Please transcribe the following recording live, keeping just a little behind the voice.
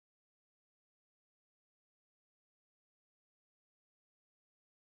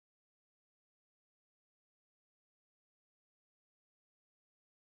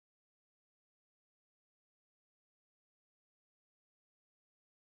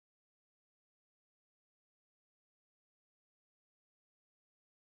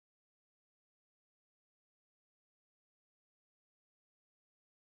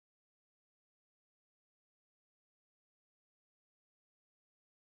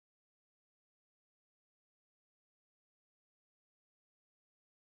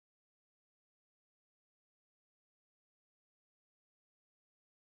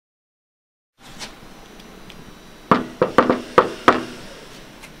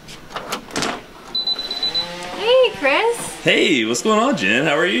Hey, what's going on, Jen?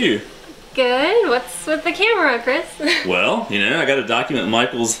 How are you? Good. What's with the camera, Chris? Well, you know, I got to document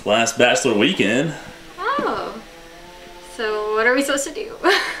Michael's last bachelor weekend. Oh. So what are we supposed to do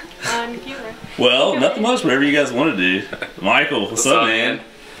on camera? Well, nothing much, whatever you guys want to do. Michael, what's up, man?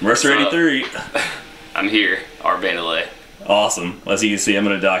 Mercer 83. I'm here, our Vandalay. Awesome. As you can see, I'm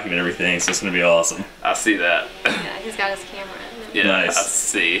going to document everything, so it's going to be awesome. I see that. Yeah, he's got his camera in. Yeah, nice. I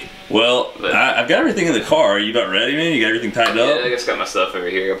see. Well, I've got everything in the car. Are you about ready, man? You got everything tied up? Yeah, I just got my stuff over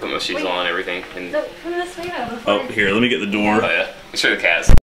here. I put my shoes on and everything. And No, come this way though. Oh, here, let me get the door. oh yeah, show the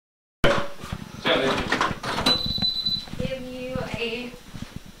cats. Give you a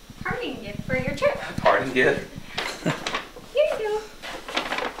parting gift for your trip. Pardon gift? Here you go.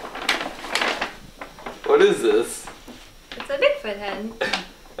 What is this? It's a Bigfoot head.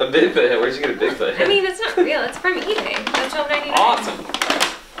 A Bigfoot head? Where'd you get a Bigfoot head? I mean, it's not real. It's from eBay. That's $12.99. Awesome.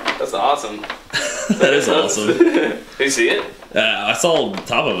 That's awesome. That is awesome. Did you see it? I saw the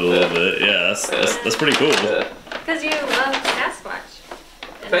top of it a little bit. Yeah, that's pretty cool. Because you love Sasquatch.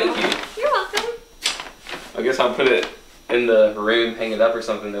 Thank you. You're welcome. I guess I'll put it in the room, hang it up or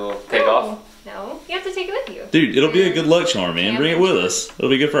something that will take off. No, you have to take it with you. Dude, it'll be a good luck charm, man. Bring it with us. It'll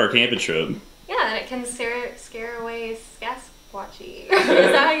be good for our camping trip. Yeah, and it can scare away Sasquatchy. Is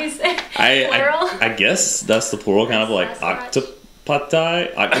that how you say it? I guess that's the plural, kind of like octopi?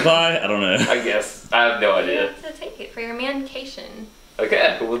 I don't know. I guess. I have no You idea. have to take it for your mancation.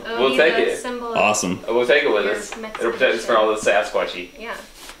 Okay, we'll take it. Symbol Awesome. We'll take it with Your us. Mexican It'll protect us from all the Sasquatchy. Yeah.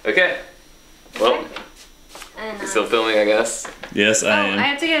 Okay. Well, Exactly. And, you're still filming, I guess. Yes, I am. I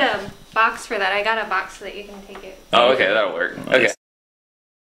have to get a box for that. I got a box so that you can take it. Oh, okay, that'll work. Nice. Okay.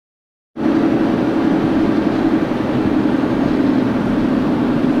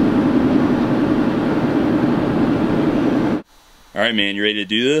 All right, man, you ready to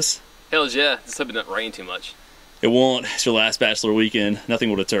do this? Hell yeah, just hope it doesn't rain too much. It won't. It's your last bachelor weekend. Nothing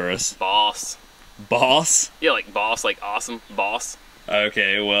will deter us. Boss. Boss? Yeah, like boss, like awesome. Boss.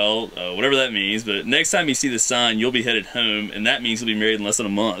 Okay, well, whatever that means, but next time you see the sign, you'll be headed home, and that means you'll be married in less than a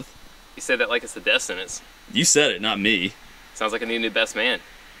month. You said that like it's a death sentence. You said it, not me. Sounds like I need a new best man.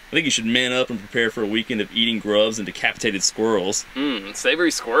 I think you should man up and prepare for a weekend of eating grubs and decapitated squirrels.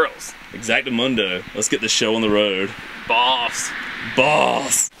 Savory squirrels. Exactamundo. Let's get this show on the road. Boss.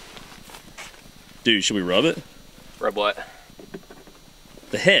 Boss! Dude, should we rub it? Rub what?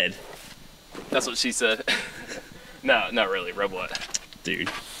 The head. That's what she said. No, not really. Rub what? Dude,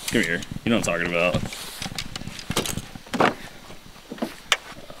 come here. You know what I'm talking about.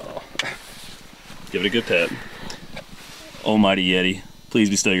 Oh. Give it a good pet. Almighty Yeti, please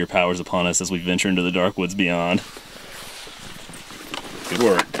bestow your powers upon us as we venture into the dark woods beyond. Good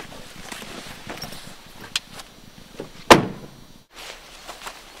work.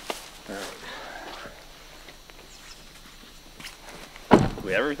 Do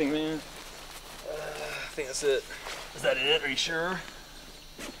we have everything, man? I think that's it. Is that it? Are you sure?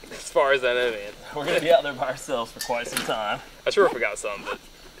 As far as I know, man. We're gonna be out there by ourselves for quite some time. I sure forgot something, but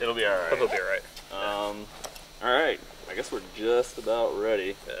It'll be alright. it'll be alright. Alright. I guess we're just about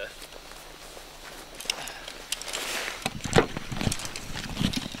ready. Yeah.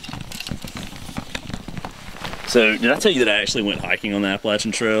 So, did I tell you that I actually went hiking on the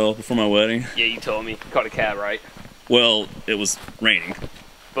Appalachian Trail before my wedding? Yeah, you told me. You called a cab, right? Well, it was raining.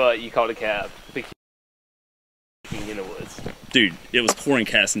 But you called a cab. In the woods. Dude, it was pouring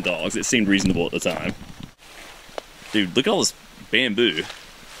cats and dogs. It seemed reasonable at the time. Dude, look at all this bamboo.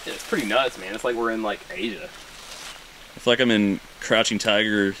 Yeah, it's pretty nuts, man. It's like we're in like Asia. I feel like I'm in Crouching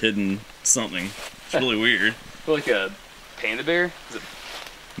Tiger, Hidden something. It's really weird. I feel like a panda bear. Is it?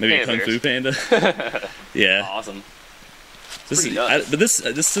 Maybe Panda a Kung Fu bears. Panda? Yeah. Awesome. This pretty is, nuts. but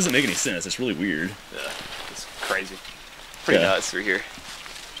this doesn't make any sense. It's really weird. Yeah, it's crazy. Pretty nuts through here.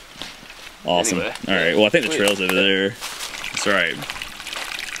 Awesome. Anyway, Alright, well I think the sweet. trail's over there. That's right.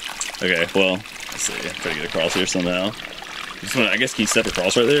 Okay, well, let's see. Try to get across here somehow. Just wanna, I guess, can you step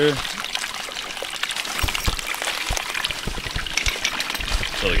across right there?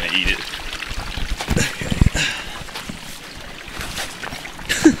 Totally gonna eat it.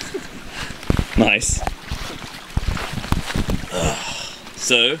 Nice.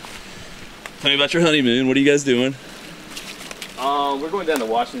 So, tell me about your honeymoon. What are you guys doing? We're going down to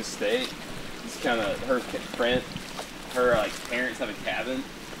Washington State. Just kind of her parents have a cabin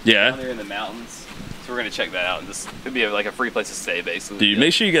down there in the mountains. So we're gonna check that out and just it'd be like a free place to stay, basically. Dude,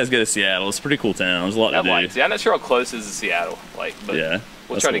 make sure you guys go to Seattle. It's a pretty cool town. There's a lot to do. Yeah, I'm not sure how close it is to Seattle, like, but Yeah,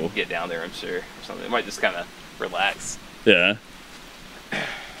 we'll that's try cool. to get down there. I'm sure or something. We might just kind of relax. Yeah.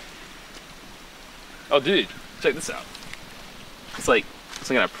 Oh, dude, check this out. It's like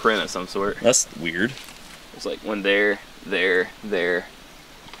a print of some sort. That's weird. There's like one there, there.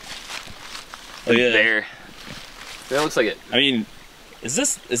 Oh yeah. There. That looks like it. I mean, is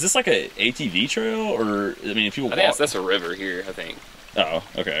this like a ATV trail, or I mean, if people I walk? think that's a river here. I think. Oh,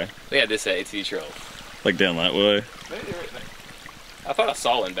 okay. They had this ATV trail. Like down that way. Maybe right there. I thought I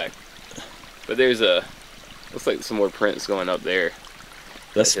saw one back, but there's looks like some more prints going up there.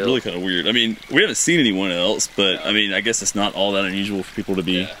 That's really kind of weird. I mean, we haven't seen anyone else, but I mean, I guess it's not all that unusual for people to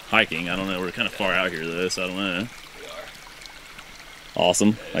be hiking. I don't know. We're kind of far out here though, so I don't know. We are.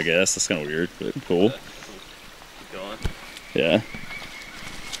 Awesome, I guess. That's kind of weird, but cool. Keep going. Yeah.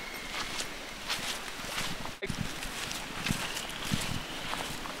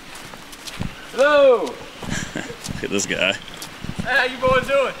 Hello. Look at this guy. Hey, how you boys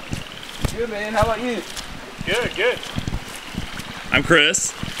doing? Good, man. How about you? Good, good. I'm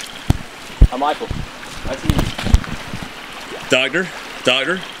Chris. I'm Michael. Nice to meet you. Doctor.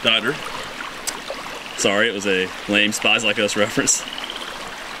 Sorry, it was a lame Spies Like Us reference.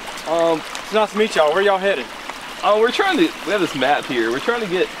 It's nice to meet y'all. Where y'all headed? Oh, we have this map here. We're trying to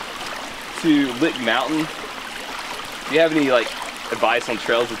get to Lick Mountain. Do you have any like advice on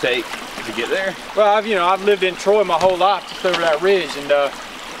trails to take to get there? Well, I've lived in Troy my whole life, just over that ridge, and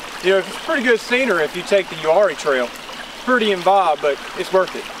it's pretty good scenery if you take the UWHARRIE trail. It's pretty involved, but it's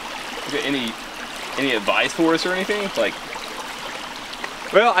worth it. Okay, any advice for us or anything? Like,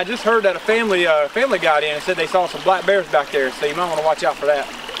 well, I just heard that a family got in and said they saw some black bears back there, so you might want to watch out for that.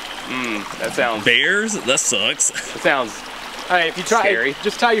 That sounds. Bears? That sucks. That sounds. Hey, if you try, scary.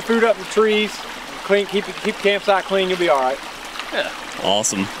 just tie your food up in the trees, keep the campsite clean, you'll be all right. Yeah.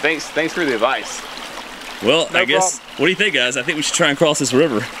 Awesome. Thanks for the advice. Well, No I guess. problem. What do you think, guys? I think we should try and cross this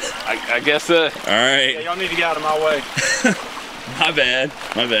river. I guess. All Yeah, right. y'all need to get out of my way. My bad.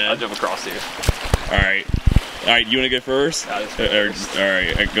 I'll jump across here. All right. You want to go first? I'll just go All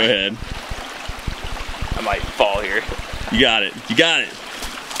right. Go ahead. I might fall here. You got it.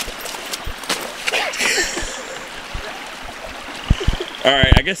 All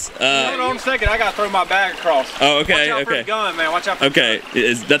right. I guess. Hold on a second. I gotta throw my bag across. Oh, okay. Watch out for the gun, man. Watch out for the Okay.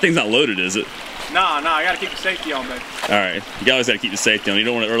 gun. That thing's not loaded, is it? Nah, I gotta keep the safety on, baby. All right. You always got to keep the safety on. You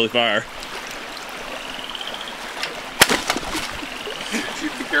don't want an early fire.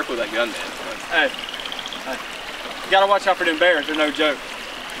 Be careful with that gun, man. Hey, you gotta watch out for them bears. They're no joke.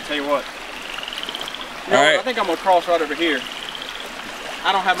 I'll tell you what. All right. I think I'm gonna cross right over here.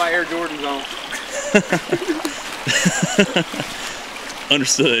 I don't have my Air Jordans on.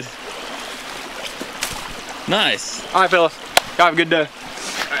 Understood. Nice. All right, fellas. Y'all have a good day. All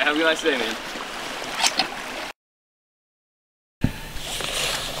right, have a good nice day, man.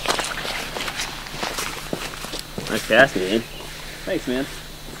 Nice cast, man. Thanks, man.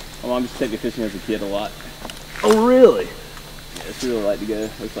 My mom used to take me fishing as a kid a lot. Oh, really? Yeah, she really liked to go.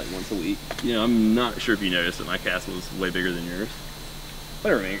 Looks like once a week. You know, I'm not sure if you noticed that my cast was way bigger than yours.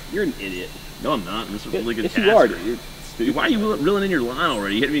 Whatever, man. You're an idiot. No, I'm not. I'm just a really good Yes, caster. you are, dude. You're stupid. Dude, why are you reeling in your line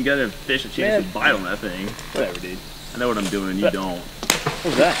already? You haven't even got a fish a chance to bite on that thing. Whatever, dude. I know what I'm doing and you don't. What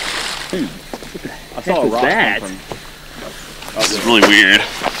was that? Dude. I saw a was rock that? come from. This is really weird.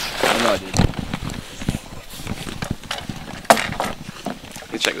 I don't know, dude.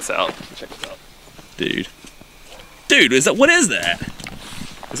 Let me check this out. Dude. Dude, what is that?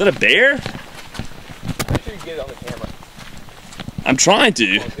 Is that a bear? Make sure you get it on the camera. I'm trying to.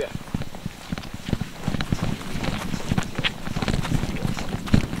 Yeah.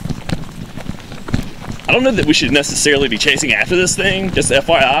 I don't know that we should necessarily be chasing after this thing, just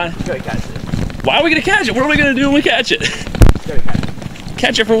FYI. You gotta catch it. Why are we gonna catch it? What are we gonna do when we catch it? You gotta catch it.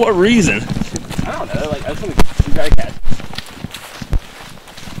 Catch it for what reason? I don't know. Like, I just want to. You gotta catch it.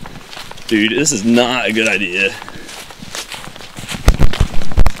 Dude, this is not a good idea.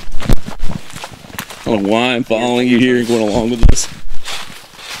 I don't know why I'm following you here and going along with this.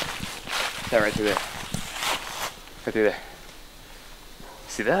 That right through there. Right through there.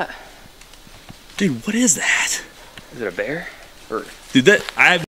 See that? Dude, what is that? Is it a bear? Or Dude, I have